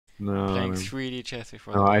Playing no. 3D chess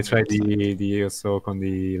before No, the I game tried sucked. the Assault on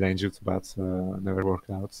the lane jutsu, but never worked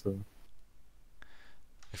out. So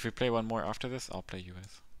If we play one more after this, I'll play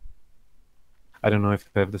US. I don't know if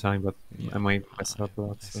I have the time, but Yeah, I might mess up a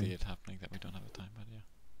lot. I So. see it happening that we don't have the time, but yeah.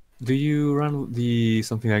 Do you run the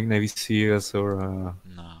something like Navy SEALs or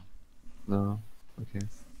No. no? Okay.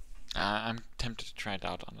 I'm tempted to try it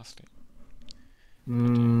out, honestly.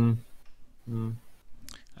 Mm, mm.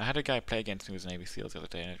 I had a guy play against me with Navy SEALs the other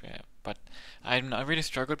day, but I really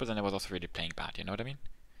struggled, but then I was also really playing bad, you know what I mean?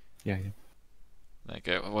 Yeah, yeah. Like,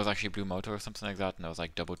 it was actually Blue Moto or something like that, and I was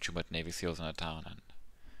like double Chubat Navy SEAls in a town, and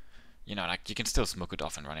you know, like, you can still smoke it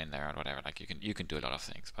off and run in there or whatever, like, you can do a lot of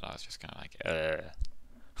things, but I was just kind of like,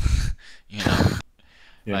 you know?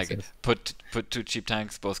 Yes, Like, yes. put two cheap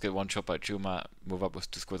tanks, both get one shot by Chuma, move up with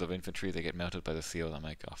 2 squads of infantry, they get melted by the SEAL, I'm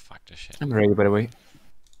like, oh, fuck this shit. I'm ready, by the way.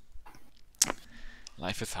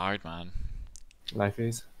 Life is hard, man. Life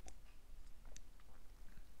is.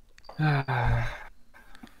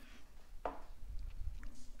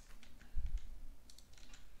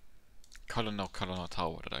 Colonel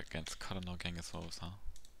Talbot against Colonel genghiswolves, huh?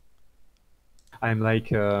 I'm like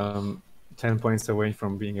 10 points away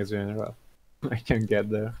from being a general. I can get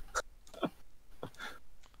there.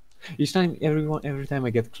 Each time, every time I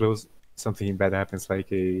get close, something bad happens,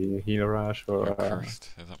 like a heal rush or. You're cursed,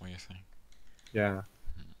 is that what you're saying? Yeah.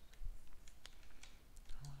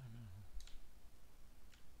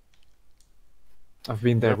 I've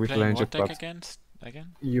been there You're with playing Langer, what deck but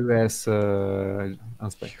again? US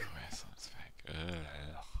unspec. US on spec.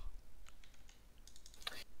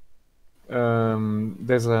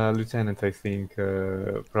 There's a lieutenant, I think,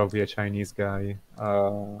 probably a Chinese guy,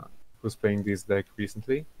 who's playing this deck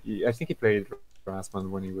recently. I think he played last month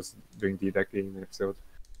when he was doing the deck game episode.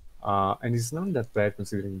 And he's not that bad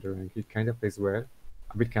considering the rank. He kind of plays well,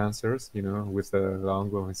 a bit cancerous, you know, with the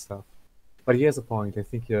longbow and stuff. But he has a point. I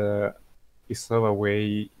think he saw a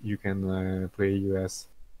way you can play US.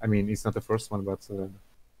 I mean, it's not the first one, but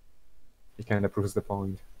he kind of proves the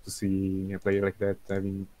point to see a player like that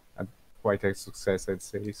having quite a success, I'd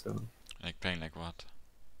say. So Like playing like what?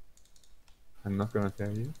 I'm not gonna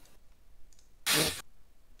tell you.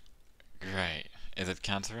 Great. Is it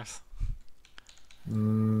cancerous? I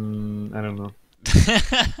don't know.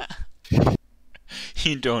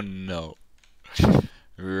 You don't know.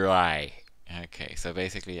 Right. Okay, so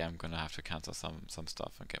basically I'm gonna have to cancel some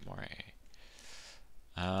stuff and get more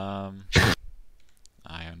AA.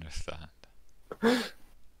 I understand.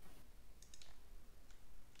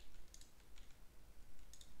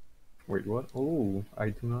 Wait, what? Oh, I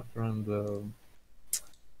do not run the.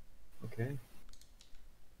 Okay.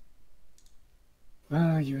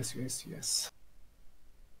 US.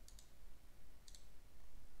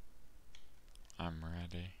 I'm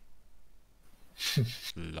ready.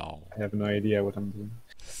 Lol. I have no idea what I'm doing.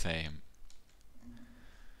 Same.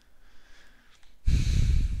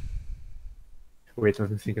 Wait, let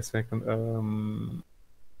me think a second.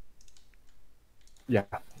 Yeah.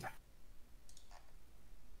 I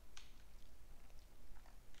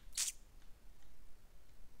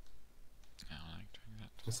don't like doing that.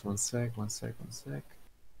 Just one sec.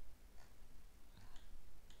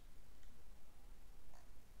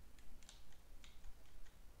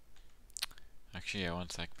 Actually, yeah, 1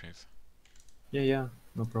 sec, please. Yeah,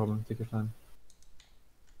 no problem. Take your time.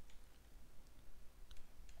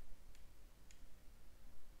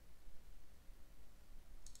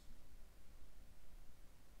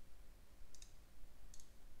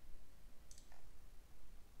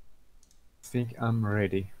 I think I'm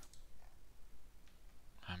ready.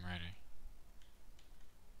 I'm ready.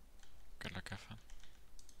 Good luck, have fun.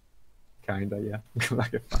 Kinda, yeah. Good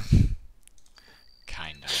luck, have fun.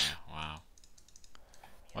 Kinda, yeah. Wow.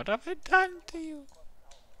 What have I done to you?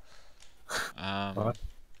 What?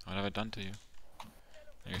 What have I done to you?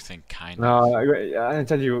 You think kind No, of? I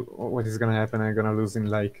tell you what is gonna happen. I'm gonna lose in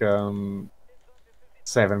like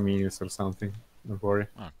 7 minutes or something. Don't worry.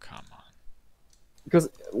 Oh, come on. Because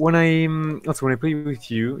when also when I play with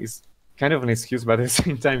you, it's kind of an excuse, but at the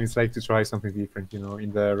same time, it's like to try something different. You know,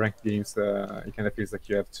 in the ranked games, it kind of feels like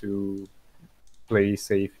you have to play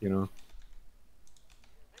safe. You know,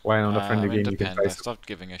 while on a friendly It game, you can depends. try. I stopped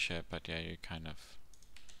giving a shit, but yeah, you kind of.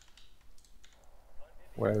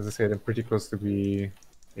 Well, as I said, I'm pretty close to be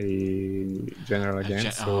a general again.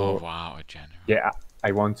 Oh, So wow, a general. yeah,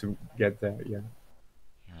 I want to get there. Yeah,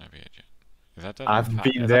 You wanna be a general? Is that I've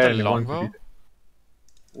been is there that a and I want to be. longbow?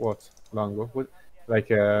 What longbow? What? Like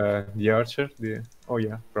the archer? Oh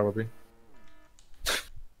yeah, probably. Oh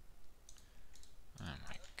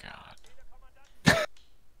my god.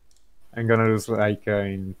 I'm gonna lose like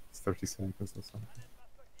in 30 seconds or something.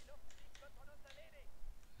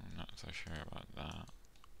 so sure about that.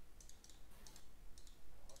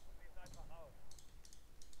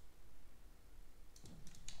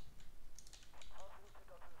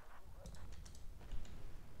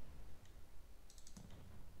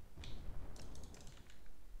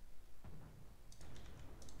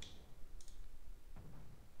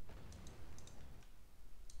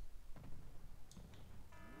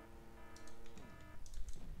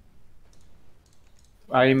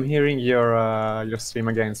 I'm hearing your stream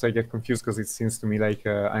again, so I get confused because it seems to me like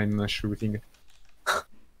I'm shooting.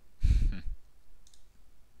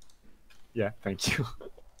 Yeah, thank you.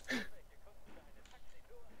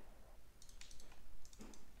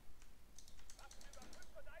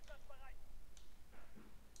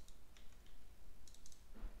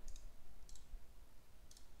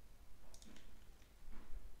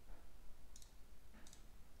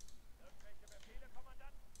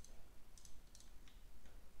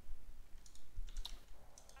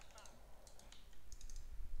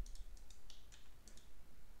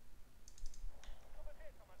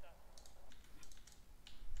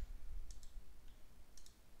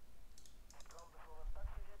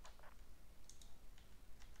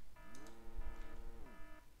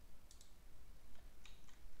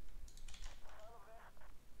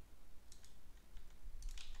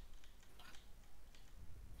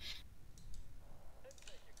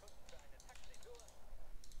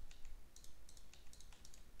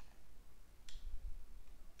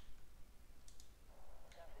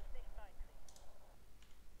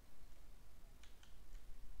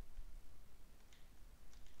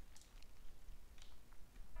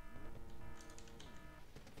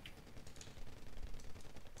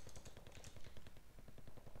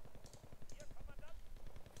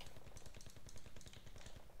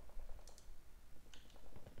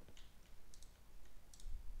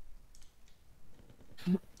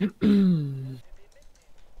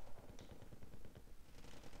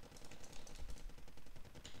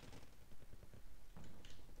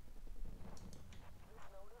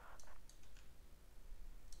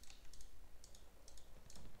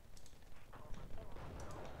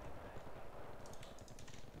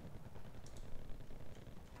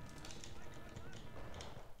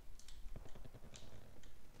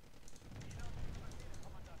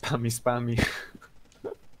 Spammy, spammy.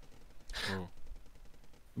 Ooh.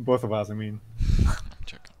 Both of us, I mean. I'm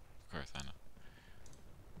joking. Of course, I know.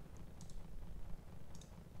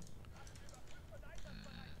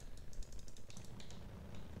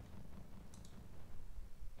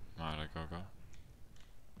 Alright, go.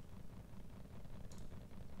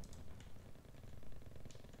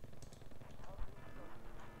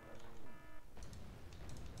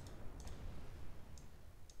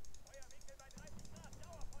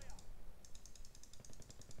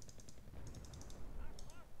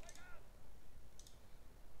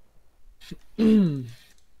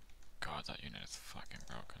 God, that unit is fucking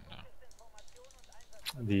broken now.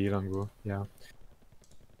 The longbow, yeah.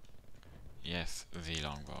 Yes, the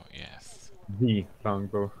longbow, yes. The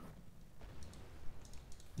longbow.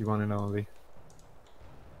 The one and only.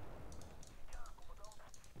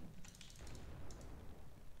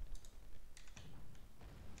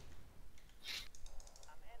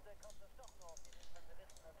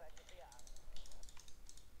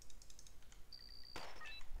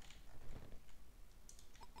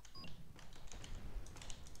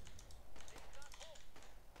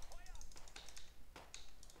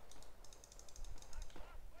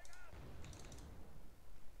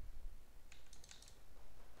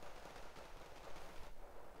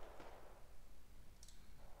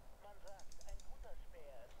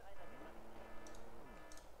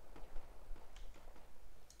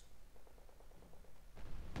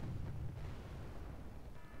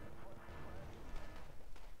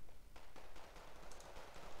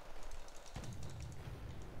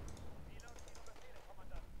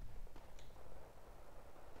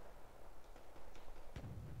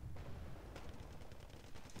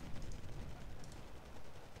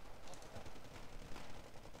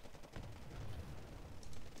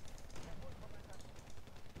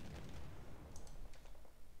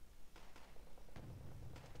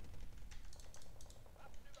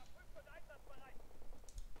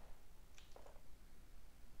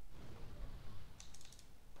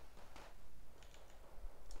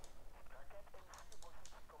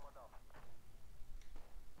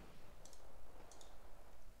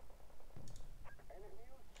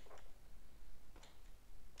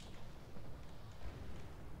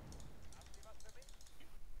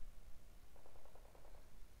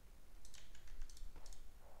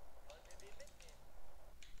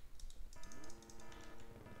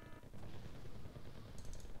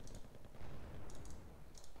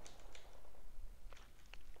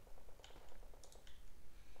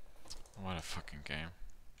 fucking game.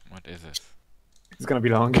 What is it? It's gonna be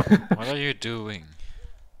long. What are you doing?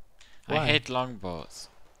 I Why? hate longbows.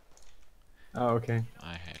 Oh, okay.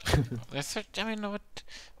 I hate longbows. They're so, I mean, what?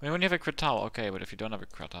 I mean, when you have a crit tower, okay, but if you don't have a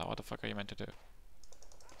crit tower, what the fuck are you meant to do?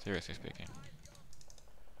 Seriously speaking.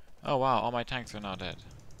 Oh wow, all my tanks are now dead.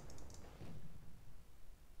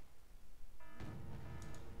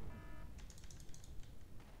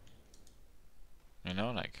 You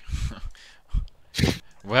know, like...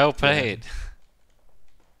 well played!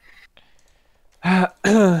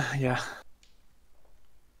 Yeah.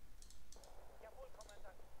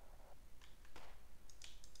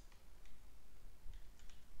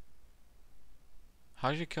 How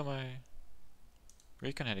did you kill my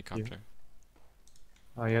recon helicopter?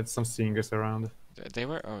 I had some stingers around. They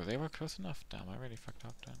were, oh, they were close enough. Damn, I really fucked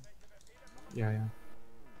up then. Yeah, yeah.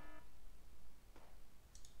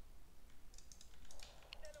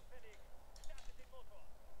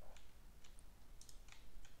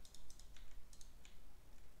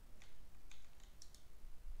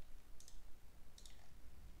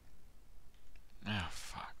 Oh,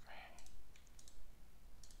 fuck me.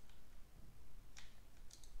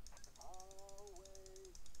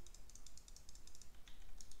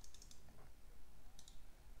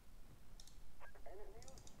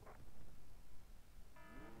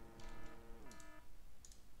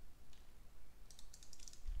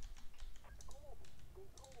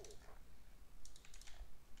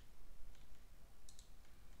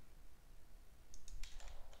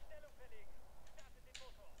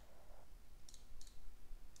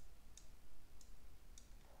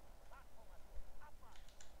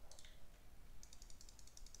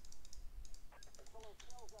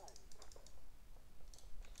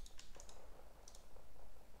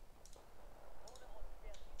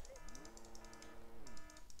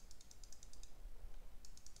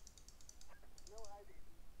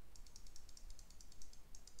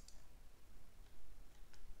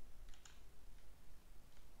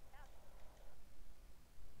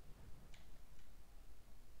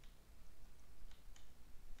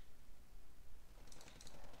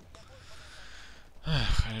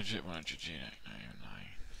 I legit want a GG now,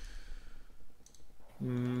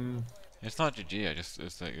 Mm. It's not GG, I just,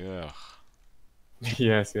 it's like, ugh.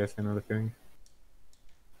 Yes, yes, I know the feeling.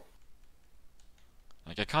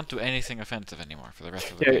 Like, I can't do anything offensive anymore for the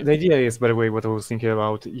rest of the Yeah, game. the idea is, by the way, what I was thinking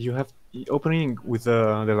about. You have opening with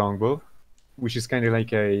the longbow, which is kind of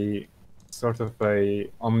like a sort of a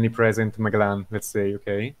omnipresent Magellan, let's say,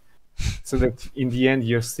 okay? So that in the end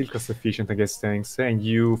you're still cost efficient against tanks, and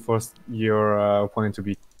you force your opponent to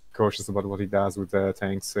be cautious about what he does with the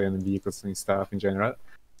tanks and vehicles and stuff in general.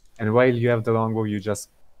 And while you have the longbow, you just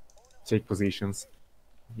take positions,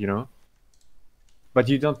 you know? But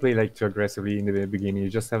you don't play like too aggressively in the beginning. You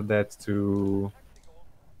just have that to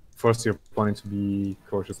force your opponent to be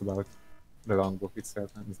cautious about the longbow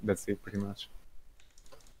itself, and that's it pretty much.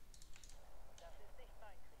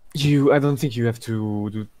 I don't think you have to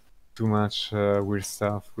do too much weird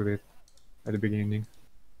stuff with it at the beginning.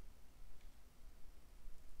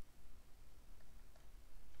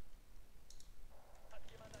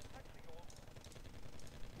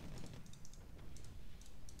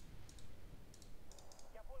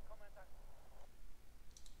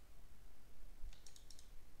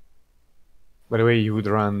 By the way, you would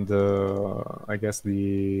run I guess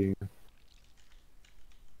the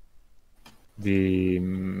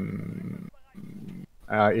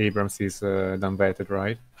Abrams is done vetted,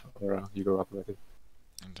 right? Or you go up vetted?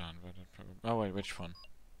 I'm done with it, probably. Oh wait, which one?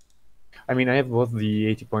 I mean, I have both the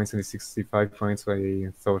 80 points and the 65 points, so I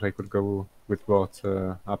thought I could go with both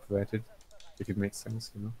up vetted, if it makes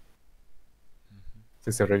sense, you know?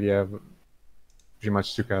 Since I already have pretty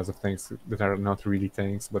much two cars of tanks that are not really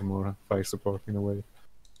tanks, but more fire support in a way.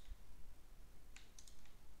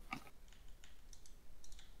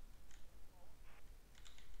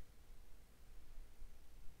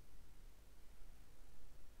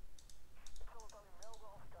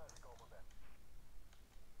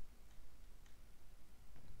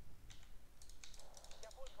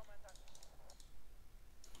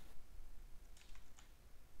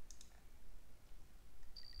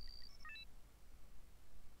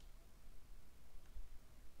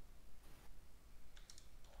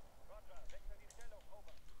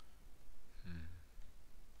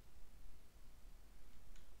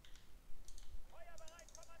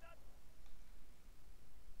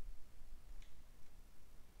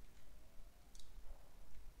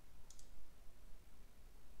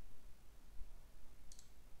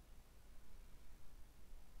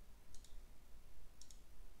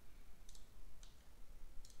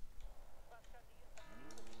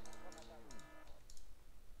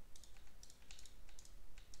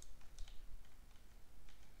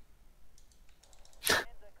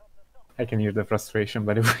 I can hear the frustration,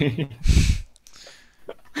 by the way.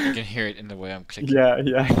 You can hear it in the way I'm clicking. Yeah.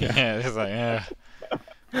 Yeah, it's like, yeah.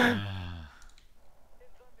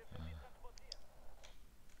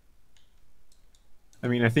 I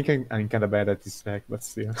mean, I think I'm kind of bad at this deck, but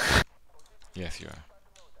still. Yes, you are.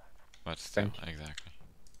 But still, Thank you. exactly.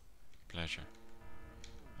 Pleasure.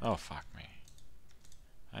 Oh, fuck me.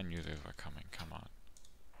 I knew they were coming, come on.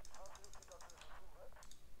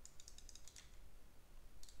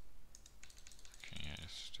 Okay, yeah,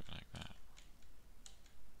 just do it like that.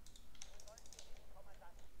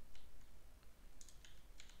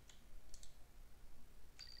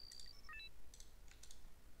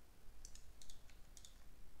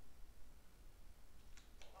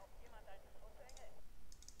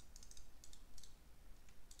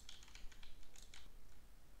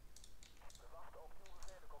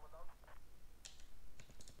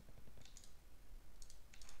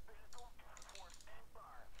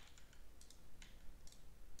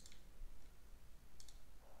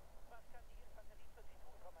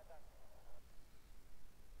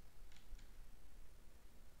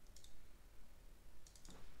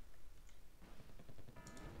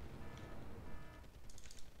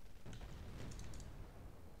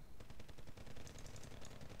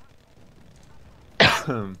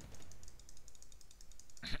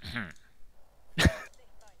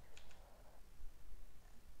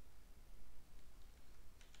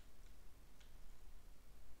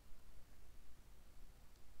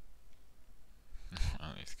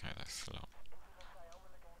 Oh, these guys are slow.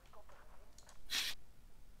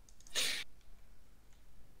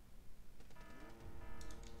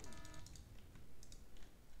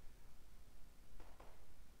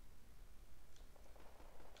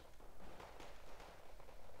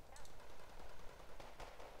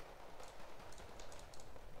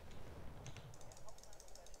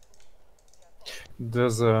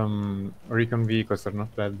 Those recon vehicles are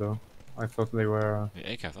not bad though. I thought they were. The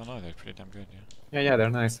ACAS, oh no, they're pretty damn good, yeah. Yeah, they're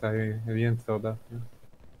nice. I didn't thought that. Yeah.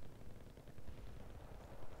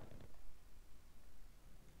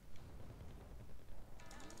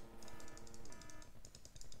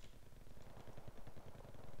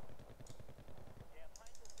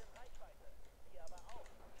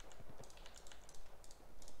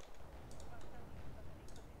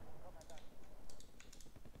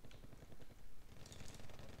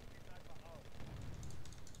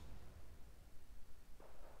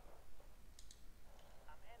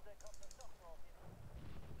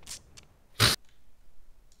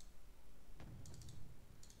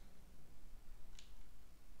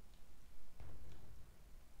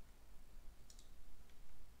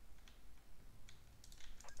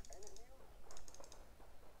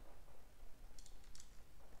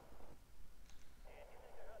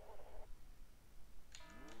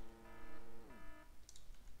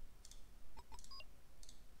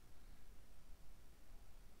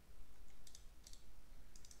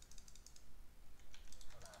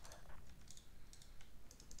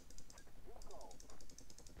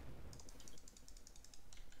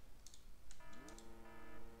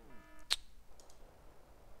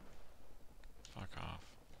 Fuck off.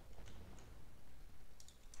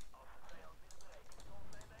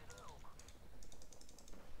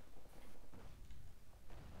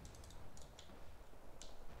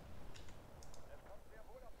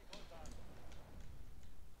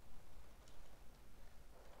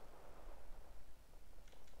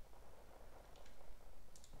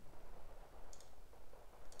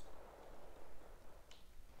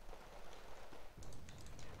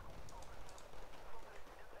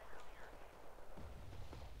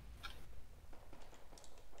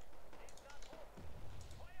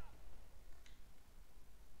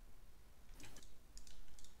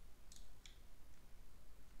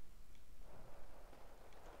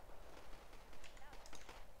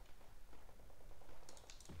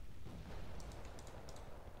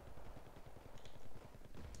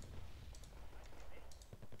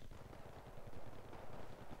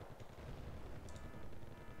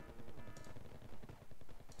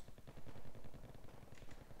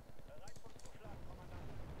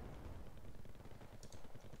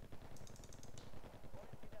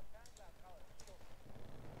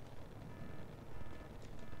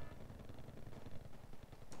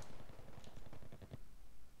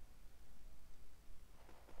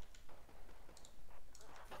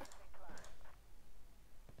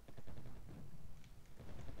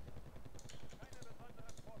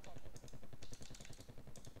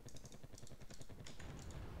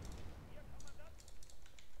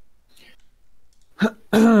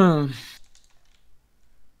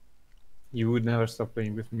 You would never stop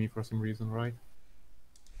playing with me for some reason, right?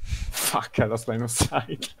 Fuck, I lost line of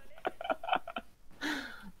sight.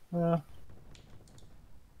 Uh,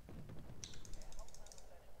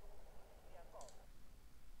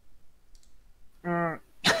 mm.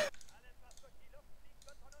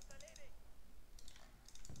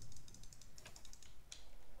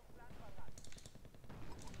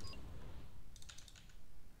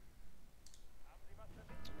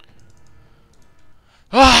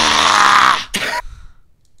 Ah!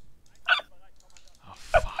 Oh,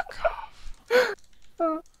 fuck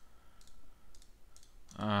off.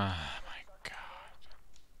 Oh my god.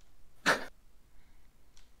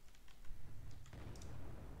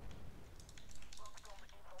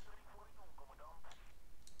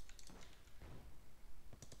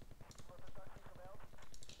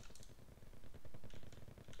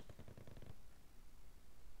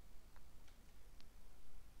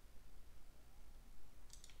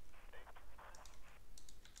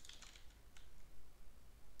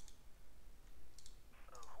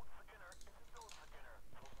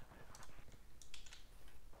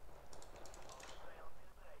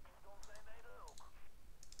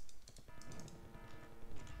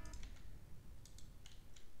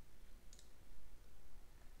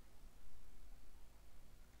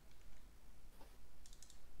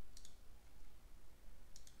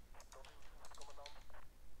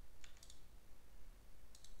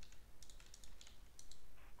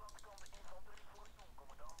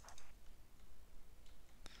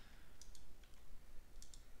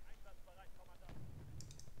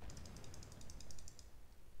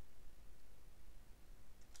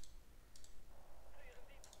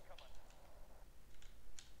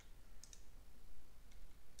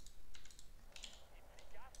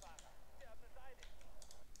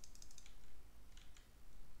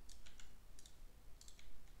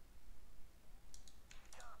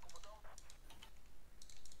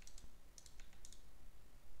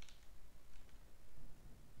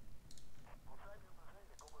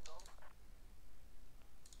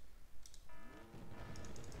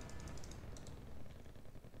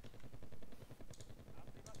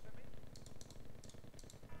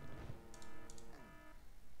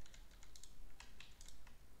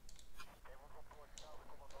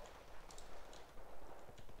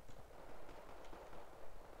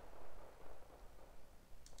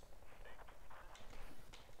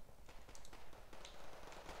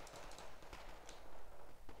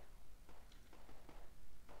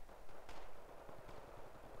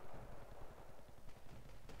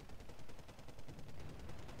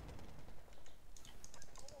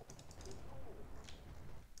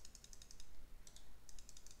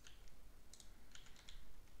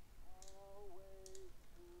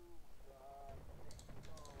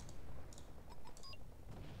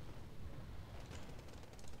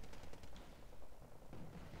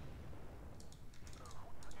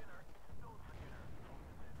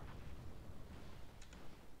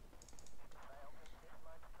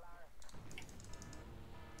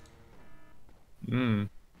 Mm.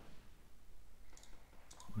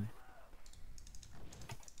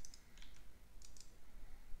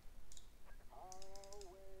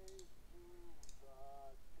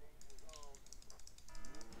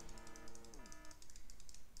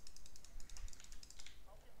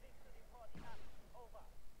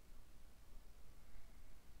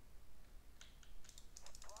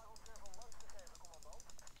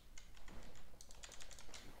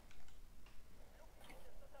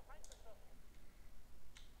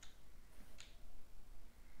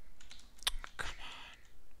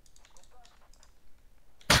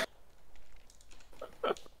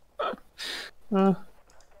 Uh,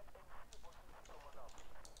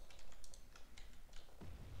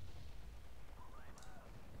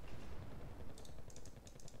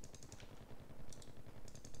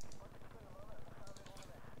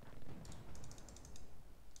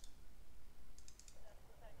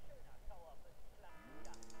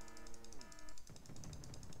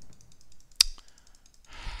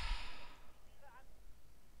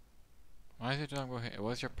 Why is it doing well here?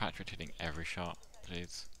 Was your Patriot hitting every shot,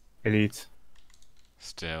 please? elite.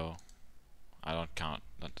 Still, I don't count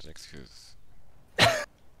that as excuse.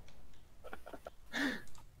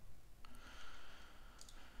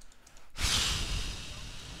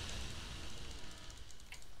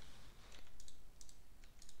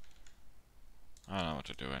 I don't know what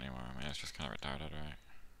to do anymore. I mean, it's just kind of retarded, right?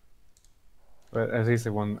 But at least I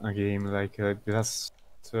won a game. Like the last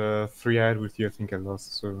 3 I had with you, I think I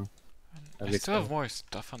lost. So at I least still have more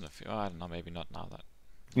stuff on the field. I don't know, maybe not now that.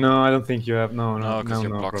 no, I don't think you have. No, no, No, because no,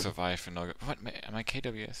 your no block problem. survived for no. What? My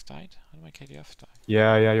KWS died? How did my KDF die?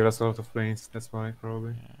 Yeah, yeah, you lost a lot of planes. That's why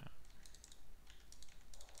probably. Yeah.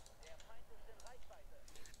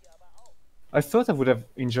 I thought I would have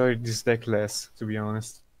enjoyed this deck less, to be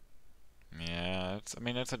honest. Yeah, it's. I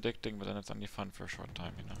mean, it's addicting, but then it's only fun for a short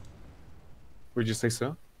time, you know. Would you say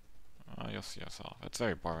so? You'll see yourself. It's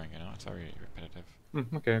very boring, you know. It's very repetitive.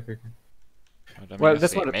 Okay. But, I mean, Well, you'll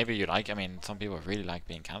that's see. what. Maybe you like. I mean, some people really like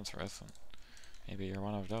being cancerous, and maybe you're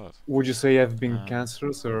one of those. Would you say I've been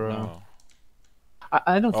cancerous or? No.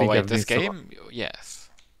 I don't Oh think wait, I've this been game? Yes.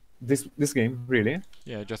 This game, really?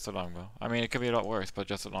 Yeah, just a longbow. I mean, it could be a lot worse, but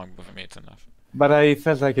just a longbow for me, it's enough. But I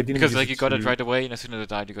felt like I didn't Because use like it you got it to- right away, and as soon as it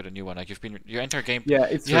died, you got a new one. Like you enter a game. Yeah,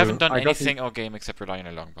 it's You haven't true. done I got anything it- all game except rely on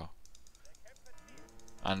a longbow.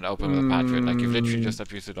 And open with a patriot. Like you've literally just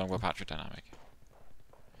abused the longbow patriot dynamic.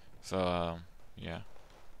 So yeah.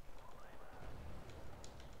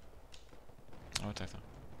 Oh, what's that?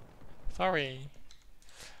 Sorry.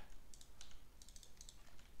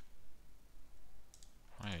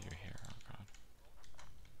 Why are you here? Oh god.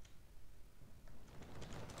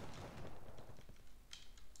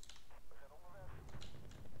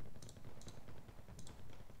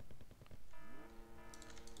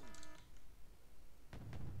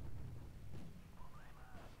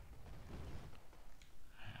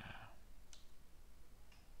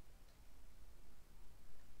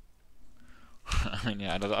 I mean,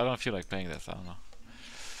 yeah, I don't feel like playing this. I don't know.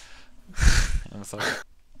 I'm sorry.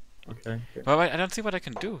 Okay. But I don't see what I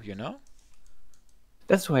can do. You know?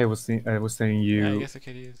 That's why I was saying you. Yeah, I guess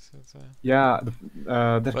okay, it's Yeah,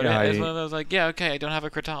 that but guy. it's one of those like, yeah, okay, I don't have a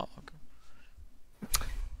crital.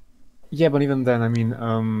 Yeah, but even then, I mean,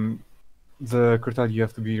 the Kurtal you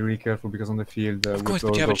have to be really careful because on the field. Of with course, but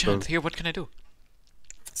you those have a of chance. those Here, what can I do?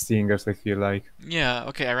 stingers, I feel like. Yeah,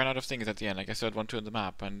 okay, I ran out of things at the end. Like I still had 1, 2 on the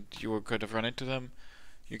map, and you could have run into them.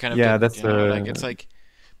 You kind of Yeah, didn't, that's you know? Like it's like,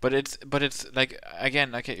 but it's like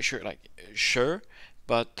again, okay, sure,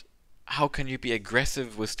 but how can you be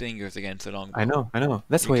aggressive with stingers against a longbow? I know.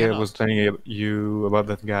 That's You why I was cannot. telling you about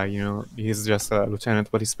that guy. You know, he's just a lieutenant,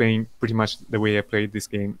 but he's playing pretty much the way I played this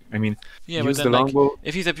game. I mean, Yeah, but use then the like, longbow.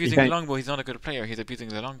 if he's abusing can- the longbow, he's not a good player. He's abusing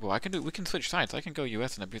the longbow. We can switch sides. I can go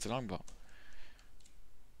US and abuse the longbow.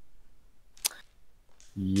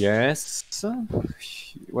 Yes.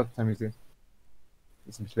 What time is it?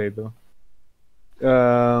 It's a bit late though.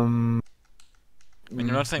 I mean,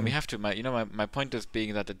 I'm not saying we have to. My point is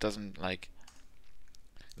being that it doesn't like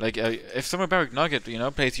if someone Barrack Nugget,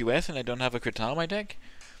 plays US and I don't have a crital on my deck,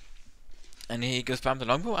 and he goes spam the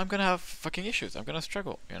longbow, I'm gonna have fucking issues. I'm gonna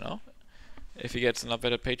struggle, If he gets a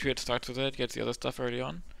better Patriot, starts with it, gets the other stuff early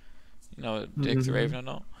on, takes the Raven and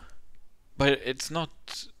all. But it's not,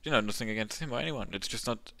 nothing against him or anyone. It's just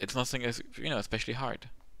not. It's nothing, especially hard.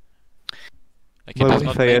 Like it Well, does if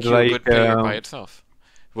not I make had, you a good player by like, itself.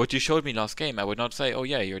 What you showed me last game, I would not say, oh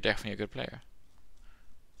yeah, you're definitely a good player.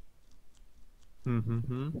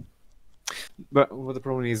 But what the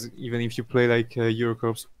problem is, even if you play like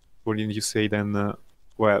Eurocorps, what didn't you say then?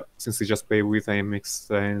 Well, since they just play with AMX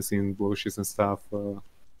and in bushes and stuff,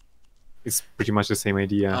 it's pretty much the same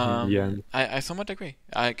idea in the end. I somewhat agree.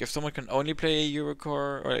 Like if someone can only play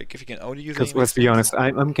Eurocore, or like if you can only use Because AMX let's be things- honest,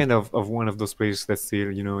 I'm kind of one of those players that still,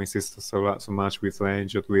 insist so much with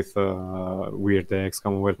Legend, with weird decks,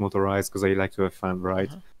 Commonwealth motorized, because I like to have fun, right?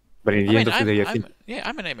 But in the end of the day, I think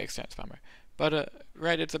I'm an AMX stand spammer, but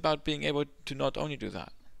right, it's about being able to not only do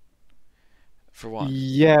that. For one.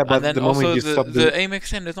 Yeah, but and then the also moment you stop the AMX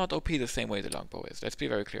stand is not OP the same way the longbow is. Let's be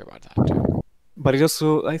very clear about that. Too. But it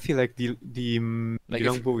also, I feel like the Like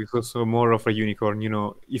longbow is also more of a unicorn.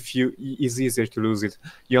 If it's easier to lose it.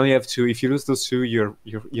 You only have two. If you lose those two,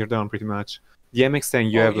 you're down pretty much. The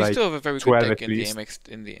MX10 you have you like still have a very good 12 deck at in the least. AMX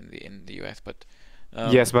in the US, but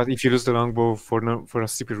yes, but if you lose the longbow for a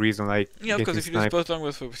stupid reason, like yeah, because getting if you lose sniped, both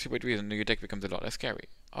longbows for a stupid reason, your deck becomes a lot less scary,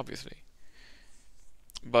 obviously.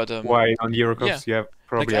 But why on Eurocups yeah. you have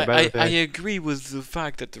probably like, a better I deck. agree with the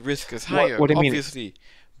fact that the risk is higher, what I mean- obviously,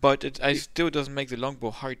 but it still doesn't make the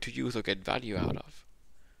longbow hard to use or get value out of.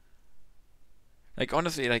 Like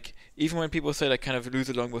honestly, like even when people say like kind of lose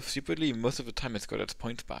the longbow stupidly, most of the time it's got its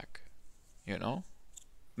points back.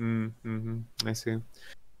 I see.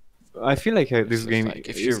 I feel like It's this just game. like,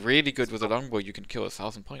 if you're really good with a longbow, you can kill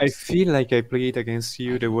 1,000 points. I feel like I played against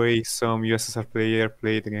you the way some USSR player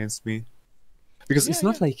played against me. Because it's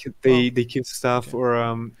not like they kill stuff or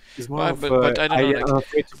it's more of but I don't know, like, I'm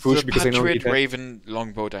afraid to push the because I know Patriot it. Raven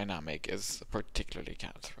longbow dynamic is particularly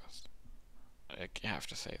cancerous. Like you have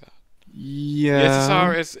to say that. Yeah. The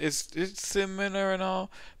SSR is it's similar and all,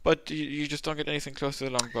 but you just don't get anything close to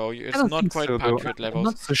the longbow. It's don't not think quite so, though. Patriot I'm levels.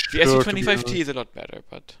 not so The sure, to be SE25T honest. is a lot better,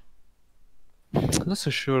 but I'm not so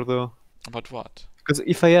sure though. about what? Because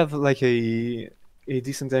if I have like a a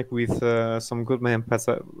decent deck with some good man pads,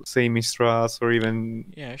 say Mistras or even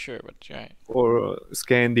Yeah, sure, but yeah. or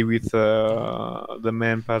Scandi with the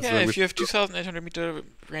man pads. Yeah, if With you have 2,800-meter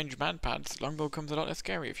range man pads, longbow becomes a lot less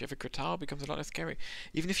scary. If you have a Crital, it becomes a lot less scary.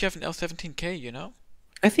 Even if you have an L17K, you know?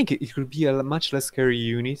 I think it could be a much less scary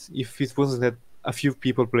unit if it wasn't that a few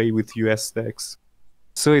people play with US decks.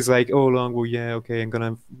 So it's like, oh, longbow, yeah, okay, I'm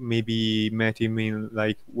gonna maybe met him in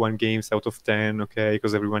like 1 games out of 10, okay,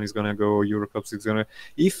 because everyone is gonna go Eurocups. It's gonna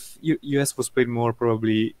if US was played more,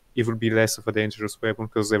 probably it would be less of a dangerous weapon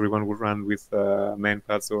because everyone would run with man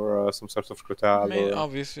pads or some sort of I Crotal mean, or.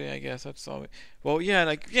 obviously, I guess that's all. Well, yeah,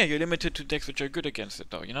 like, yeah, you're limited to decks which are good against it,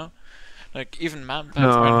 though, you know? Like, even man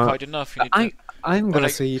pads aren't No, quite enough. You need I to. I'm Or, gonna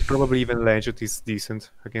like, say probably even Legend is decent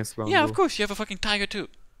against yeah, of longbow. course, you have a fucking Tiger, too.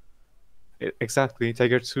 Exactly,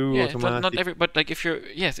 Tiger 2 Yeah, but not automatic. every. But, like, if you're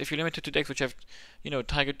limited to decks which have,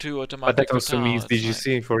 Tiger 2 But automatic that also Crital, means it's like.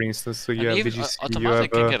 DGC, for instance. So you And have even DGC, you have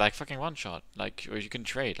automatic can get, like, fucking one shot. Like, or you can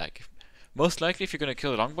trade. Like, most likely, if you're gonna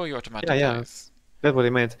kill a longbow, your yeah, automatic yeah. dies. That's what I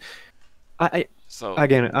meant. I So,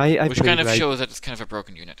 again, I which kind played of like shows that it's kind of a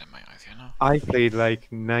broken unit in my eyes, you know? I played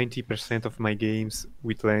like 90% of my games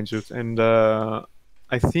with Lanjut, and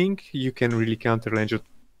I think you can really counter Lanjut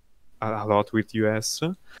a lot with US.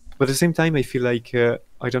 But at the same time, I feel like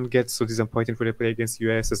I don't get so disappointed when I play against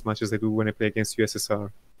US as much as I do when I play against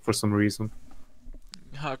USSR for some reason.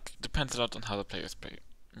 Depends a lot on how the players play.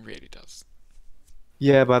 It really does.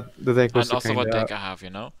 Yeah, but the deck And also also kind what of. deck I have, you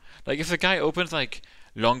know? Like, if the guy opens, like,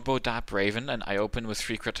 Longbow Dap Raven, and I open with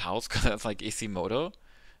 3 crit house because that's, like, Isimoto,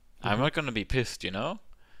 I'm Mhm. not gonna be pissed, you know?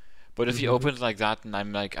 But if he Mhm. opens like that, and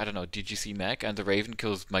I'm like, I don't know, DGC Mech, and the Raven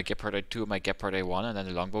kills my Gepard A2 and my Gepard A1, and then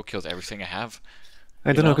the Longbow kills everything I have,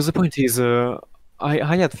 I you don't know, know? because the point is,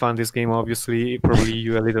 I had fun this game, obviously, probably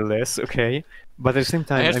you a little less, okay? But at the same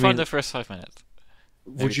I time, had I fun mean, the first 5 minutes,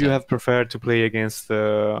 maybe would you 10. have preferred to play against,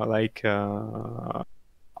 like,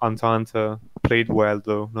 Entente? Played well,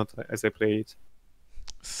 though, not as I played.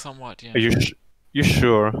 Somewhat, Are yeah. you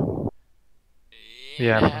sure?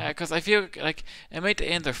 Yeah. Yeah, because I feel like I made the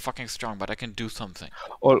end they're fucking strong, but I can do something.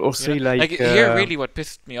 Or You know, say, like like, here, really, what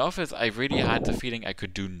pissed me off is I really had the feeling I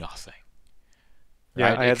could do nothing,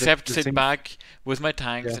 yeah, right? I had Except the sit same. back with my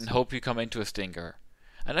tanks and Yes. hope you come into a stinger.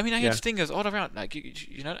 And I mean, I had Yeah. stingers all around. Like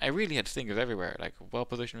I really had stingers everywhere, like well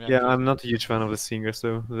positioned Yeah, everywhere. I'm not a huge fan of the singer,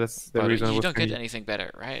 so that's the But reason I you was don't get kind of. anything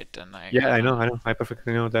better, right? And I Yeah, don't I know, know. I know, I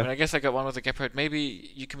perfectly know I mean, that. I guess I got one with a Gepard. Maybe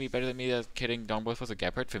you can be better than me at killing longbows with a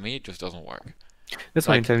Gepard. For me, it just doesn't work. That's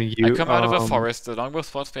why I'm Like, telling I you. come out of a forest, the longbow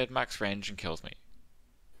spots me at max range and kills me.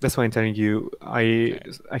 That's why I'm telling you. Okay.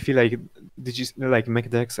 I feel like like mech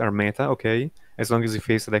decks are meta, okay, as long as you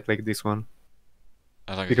face a deck like this one,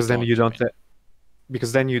 As long as you because then don't, you you don't. mean.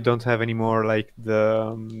 Because then you don't have any more like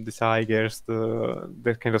the tigers, the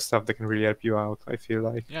that kind of stuff that can really help you out. I feel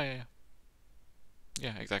like. Yeah, yeah, yeah.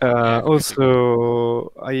 Yeah, exactly. Yeah, I completely agree.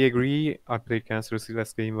 Also, I agree. I played Cancerous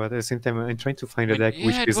last game, but at the same time, I'm trying to find I a mean, deck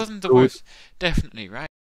which yeah, it is wasn't the good. worst. Definitely, right?